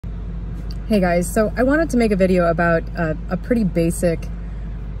Hey guys, so I wanted to make a video about a pretty basic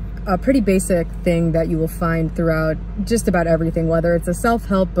thing that you will find throughout just about everything, whether it's a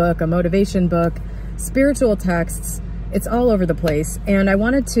self-help book, a motivation book, spiritual texts, it's all over the place. And I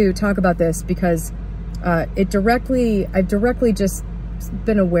wanted to talk about this because I've directly just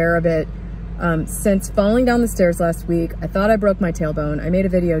been aware of it since falling down the stairs last week. I thought I broke my tailbone. I made a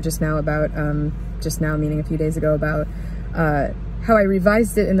video just now about, just now meaning a few days ago, about how I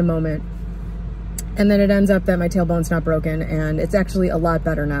revised it in the moment. And then it ends up that my tailbone's not broken and it's actually a lot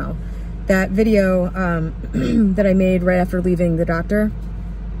better now. That video that I made right after leaving the doctor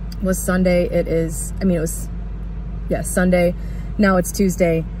was Sunday. Sunday. Now it's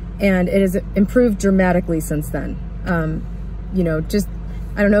Tuesday, and it has improved dramatically since then. You know,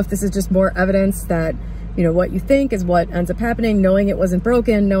 I don't know if this is just more evidence that, you know, what you think is what ends up happening, knowing it wasn't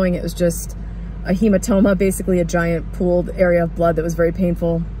broken, knowing it was just a hematoma, basically a giant pooled area of blood that was very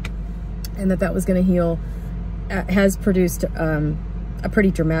painful, and that was going to heal, has produced a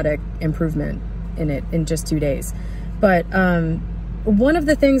pretty dramatic improvement in it in just 2 days. But one of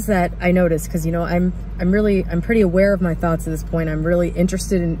the things that I noticed, because, you know, I'm pretty aware of my thoughts at this point. I'm really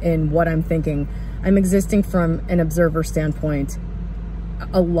interested in what I'm thinking. I'm existing from an observer standpoint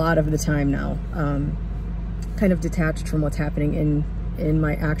a lot of the time now, kind of detached from what's happening in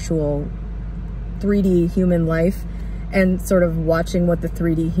my actual 3D human life, and sort of watching what the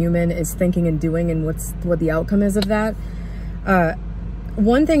 3D human is thinking and doing and what the outcome is of that.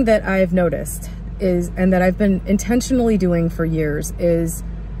 One thing that I've noticed is, and that I've been intentionally doing for years, is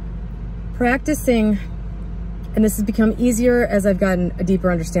practicing, and this has become easier as I've gotten a deeper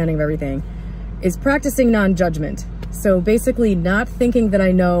understanding of everything, is practicing non-judgment. So basically not thinking that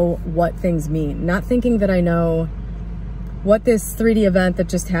I know what things mean, not thinking that I know what this 3D event that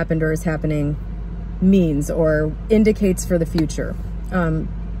just happened or is happening means or indicates for the future. I've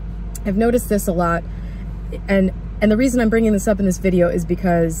noticed this a lot, and the reason I'm bringing this up in this video is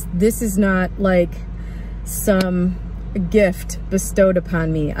because this is not like some gift bestowed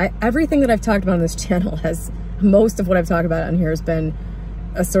upon me. Everything that I've talked about on this channel most of what I've talked about on here has been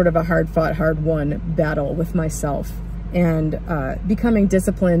a sort of a hard-fought, hard-won battle with myself, and becoming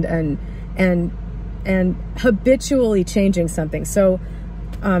disciplined and habitually changing something. So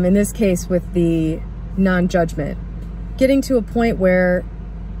in this case with the non-judgment, getting to a point where,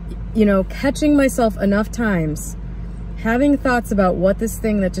 you know, catching myself enough times, having thoughts about what this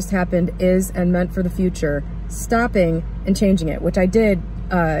thing that just happened is and meant for the future, stopping and changing it, which I did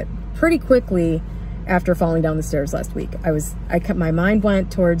pretty quickly after falling down the stairs last week. My mind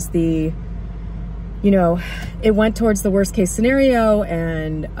went towards the, you know, it went towards the worst case scenario,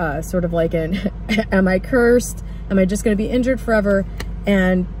 and sort of like am I cursed? Am I just going to be injured forever?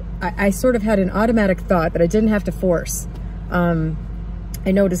 And I sort of had an automatic thought that I didn't have to force. I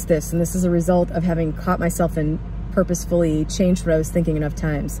noticed this, and this is a result of having caught myself and purposefully changed what I was thinking enough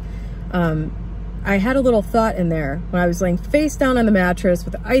times. I had a little thought in there when I was laying face down on the mattress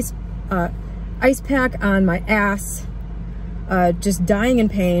with the ice pack on my ass, just dying in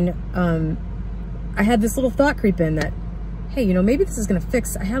pain. I had this little thought creep in that, hey, you know, maybe this is going to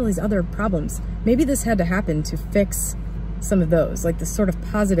fix, I had all these other problems. Maybe this had to happen to fix some of those, like this sort of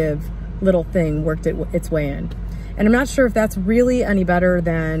positive little thing worked its way in. And I'm not sure if that's really any better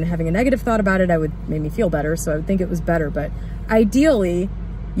than having a negative thought about it. Made me feel better, so I would think it was better. But ideally,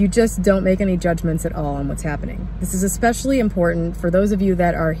 you just don't make any judgments at all on what's happening. This is especially important for those of you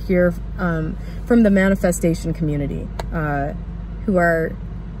that are here from the manifestation community, who are,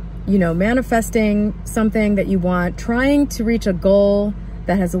 you know, manifesting something that you want, trying to reach a goal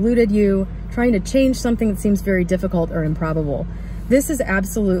that has eluded you, trying to change something that seems very difficult or improbable. This is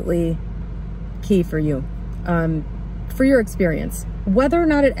absolutely key for you, for your experience. Whether or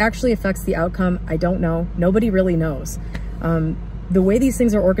not it actually affects the outcome, I don't know. Nobody really knows. The way these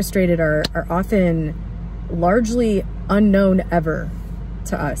things are orchestrated are often largely unknown ever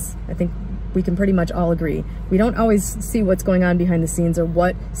to us. I think we can pretty much all agree. We don't always see what's going on behind the scenes, or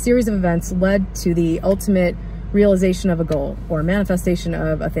what series of events led to the ultimate realization of a goal or manifestation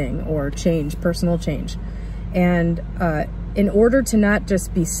of a thing or change, personal change. And in order to not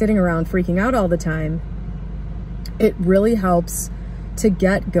just be sitting around freaking out all the time, it really helps to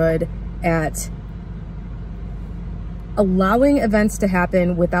get good at allowing events to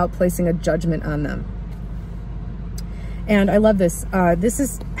happen without placing a judgment on them. And I love this. I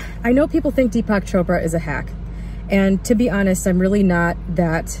know people think Deepak Chopra is a hack. And to be honest, I'm really not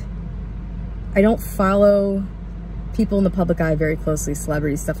that. I don't follow people in the public eye very closely,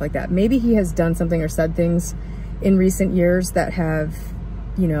 celebrities, stuff like that. Maybe he has done something or said things in recent years that have,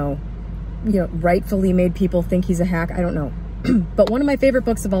 you know, rightfully made people think he's a hack. I don't know. But one of my favorite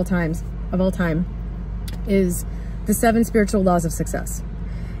books of all time of all time is the 7 spiritual laws of success.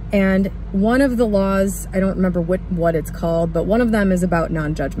 And one of the laws, I don't remember what it's called, but one of them is about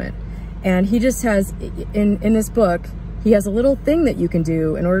non-judgment. And he just has, in this book, he has a little thing that you can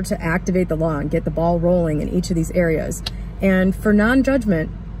do in order to activate the law and get the ball rolling in each of these areas. And for non-judgment,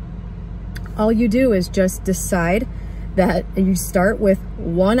 all you do is just decide that you start with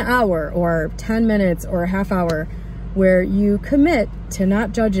 1 hour or 10 minutes or a half hour where you commit to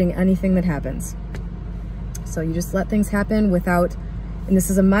not judging anything that happens. So you just let things happen without, and this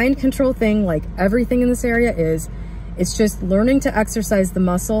is a mind control thing like everything in this area is, it's just learning to exercise the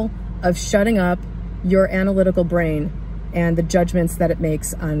muscle of shutting up your analytical brain and the judgments that it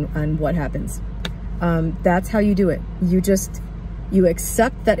makes on what happens. That's how you do it. You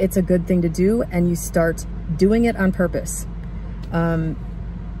accept that it's a good thing to do and you start doing it on purpose.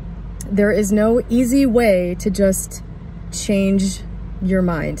 There is no easy way to just change your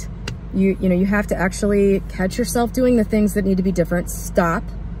mind. You know, you have to actually catch yourself doing the things that need to be different, stop,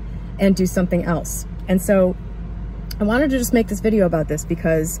 and do something else. And so I wanted to just make this video about this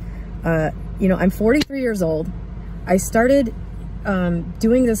because, you know, I'm 43 years old. I started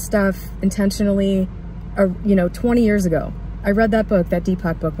doing this stuff intentionally, you know, 20 years ago. I read that book, that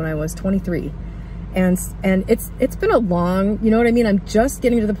Deepak book, when I was 23. And it's been a long, you know what I mean? I'm just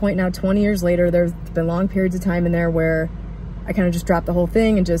getting to the point now, 20 years later, there's been long periods of time in there where I kind of just dropped the whole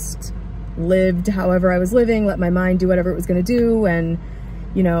thing and just lived however I was living, let my mind do whatever it was going to do, and,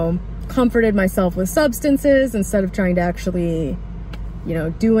 you know, comforted myself with substances instead of trying to actually, you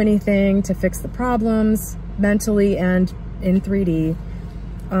know, do anything to fix the problems mentally and in 3D.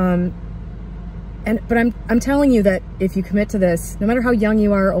 But I'm telling you that if you commit to this, no matter how young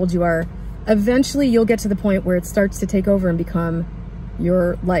you are or old you are, eventually you'll get to the point where it starts to take over and become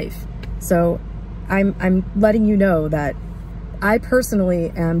your life. So I'm letting you know that I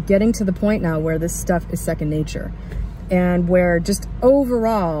personally am getting to the point now where this stuff is second nature, and where just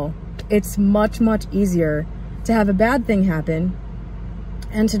overall it's much, much easier to have a bad thing happen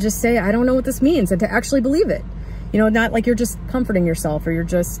and to just say, I don't know what this means, and to actually believe it. You know, not like you're just comforting yourself, or you're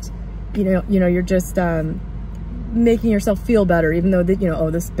just, you're just making yourself feel better, even though that, you know, oh,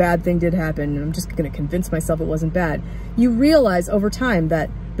 this bad thing did happen, and I'm just going to convince myself it wasn't bad. You realize over time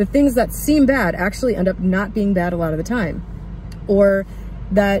that the things that seem bad actually end up not being bad a lot of the time. Or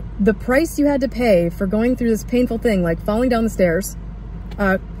that the price you had to pay for going through this painful thing, like falling down the stairs,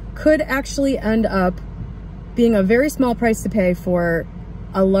 could actually end up being a very small price to pay for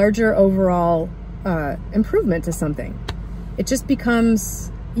a larger overall improvement to something. It just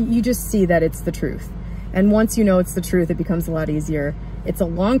becomes, you just see that it's the truth. And once you know it's the truth, it becomes a lot easier. It's a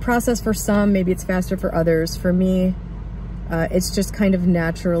long process for some, maybe it's faster for others. For me, it's just kind of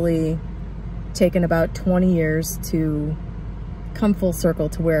naturally taken about 20 years to come full circle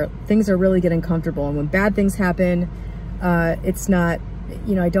to where things are really getting comfortable. And when bad things happen, it's not,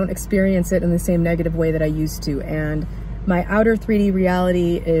 you know, I don't experience it in the same negative way that I used to. And my outer 3D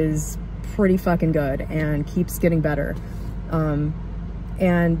reality is pretty fucking good and keeps getting better.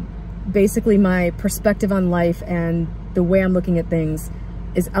 And basically my perspective on life and the way I'm looking at things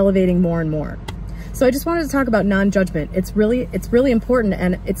is elevating more and more. So I just wanted to talk about non-judgment. It's really important,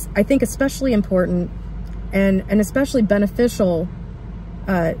 and it's, I think, especially important and especially beneficial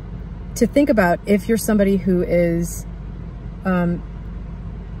to think about if you're somebody who is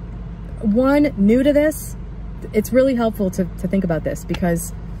one, new to this. It's really helpful to think about this,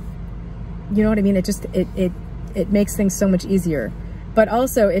 because you know what I mean? It just, it makes things so much easier. But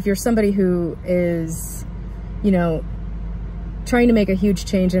also, if you're somebody who is, you know, trying to make a huge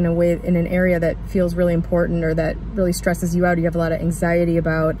change in a way, in an area that feels really important, or that really stresses you out, or you have a lot of anxiety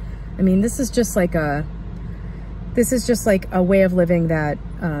about, I mean, this is just like a way of living that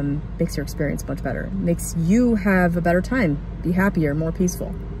makes your experience much better, makes you have a better time, be happier, more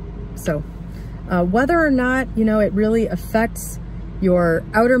peaceful. So whether or not, you know, it really affects your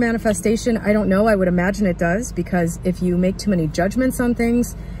outer manifestation, I don't know. I would imagine it does, because if you make too many judgments on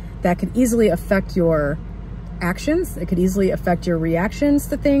things, that could easily affect your actions. It could easily affect your reactions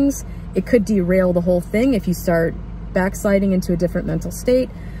to things. It could derail the whole thing if you start backsliding into a different mental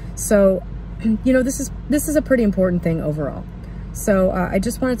state. So, you know, this is a pretty important thing overall. So I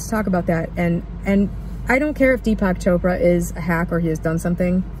just wanted to talk about that. And I don't care if Deepak Chopra is a hack or he has done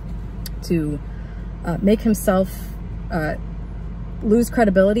something to make himself lose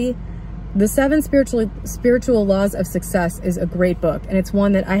credibility. The 7 spiritual laws of success is a great book, and it's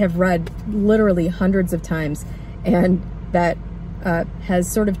one that I have read literally hundreds of times, and that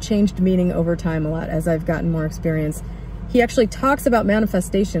has sort of changed meaning over time a lot as I've gotten more experience. He actually talks about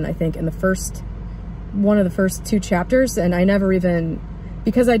manifestation, I think, in one of the first 2 chapters, and I never even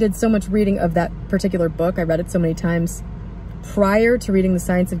because I did so much reading of that particular book, I read it so many times prior to reading The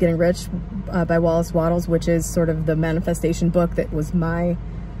Science of Getting Rich by Wallace Wattles, which is sort of the manifestation book that was my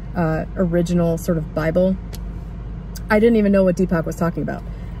original sort of Bible. I didn't even know what Deepak was talking about.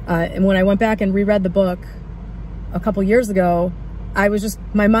 And when I went back and reread the book a couple years ago,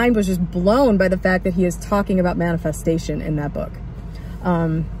 my mind was just blown by the fact that he is talking about manifestation in that book.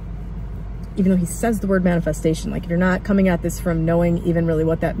 Even though he says the word manifestation, like if you're not coming at this from knowing even really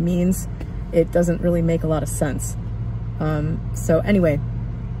what that means, it doesn't really make a lot of sense. So anyway,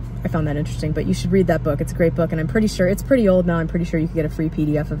 I found that interesting, but you should read that book. It's a great book, and I'm pretty sure it's pretty old now. I'm pretty sure you can get a free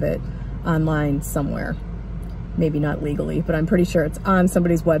PDF of it online somewhere. Maybe not legally, but I'm pretty sure it's on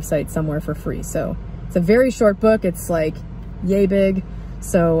somebody's website somewhere for free. So it's a very short book. It's like yay big.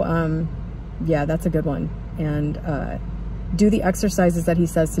 So yeah, that's a good one. And do the exercises that he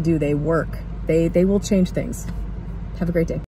says to do. They work. They will change things. Have a great day.